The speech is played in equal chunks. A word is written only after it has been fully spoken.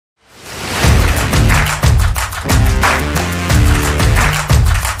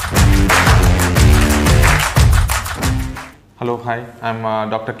Hello, hi.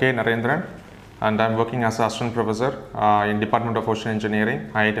 I'm Dr. K. Narendran, and I'm working as an assistant professor in Department of Ocean Engineering,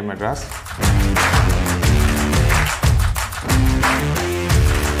 IIT Madras.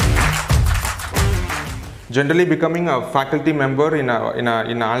 Generally, becoming a faculty member in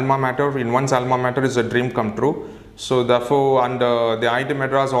alma mater, in one's alma mater, is a dream come true. So therefore, the IIT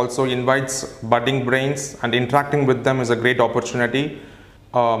Madras also invites budding brains, and interacting with them is a great opportunity.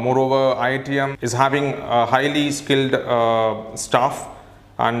 Moreover, IITM is having a highly skilled staff,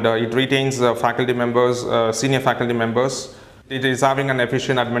 and it retains faculty members, senior faculty members. It is having an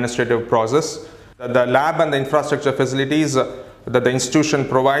efficient administrative process. The lab and the infrastructure facilities that the institution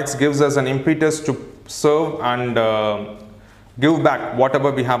provides gives us an impetus to serve and give back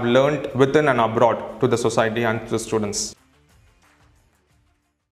whatever we have learned within and abroad to the society and to the students.